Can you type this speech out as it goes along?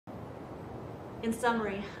In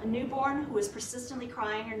summary, a newborn who is persistently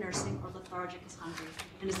crying or nursing or lethargic is hungry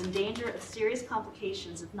and is in danger of serious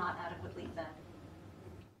complications if not adequately fed.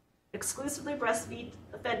 Exclusively breastfed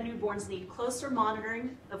newborns need closer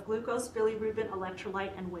monitoring of glucose, bilirubin,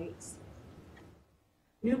 electrolyte, and weights.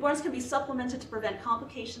 Newborns can be supplemented to prevent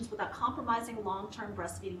complications without compromising long-term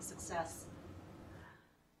breastfeeding success.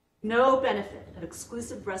 No benefit of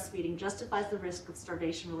exclusive breastfeeding justifies the risk of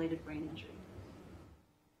starvation-related brain injury.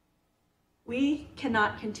 We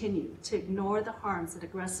cannot continue to ignore the harms that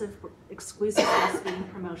aggressive exclusive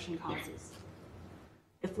breastfeeding promotion causes.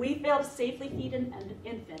 If we fail to safely feed an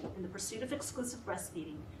infant in the pursuit of exclusive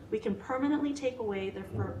breastfeeding, we can permanently take away their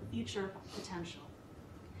future potential.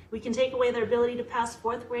 We can take away their ability to pass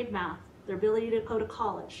 4th grade math, their ability to go to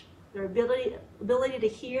college, their ability to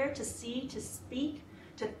hear, to see, to speak,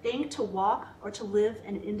 to think, to walk, or to live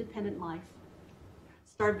an independent life.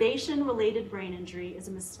 Starvation-related brain injury is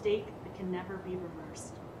a mistake that can never be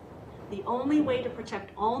reversed. The only way to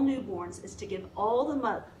protect all newborns is to give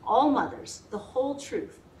all mothers the whole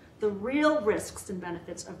truth, the real risks and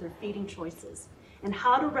benefits of their feeding choices, and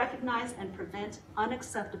how to recognize and prevent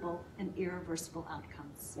unacceptable and irreversible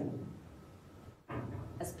outcomes.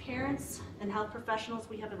 As parents and health professionals,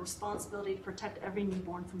 we have a responsibility to protect every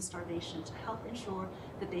newborn from starvation, to help ensure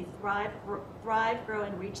that they thrive, grow,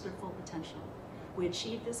 and reach their full potential. We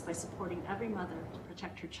achieve this by supporting every mother to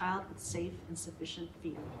protect her child with safe and sufficient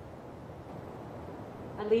feeding.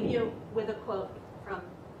 I leave you with a quote from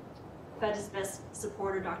Fed is Best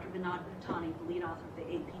supporter Dr. Vinod Bhutani, the lead author of the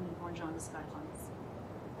 18 Newborn Jaundice Guidelines.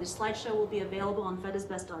 This slideshow will be available on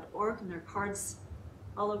fedisbest.org, and there are cards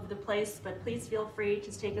all over the place, but please feel free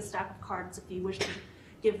to take a stack of cards if you wish to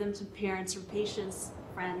give them to parents or patients,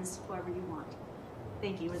 friends, whoever you want.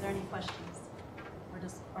 Thank you. Are there any questions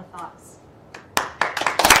or thoughts?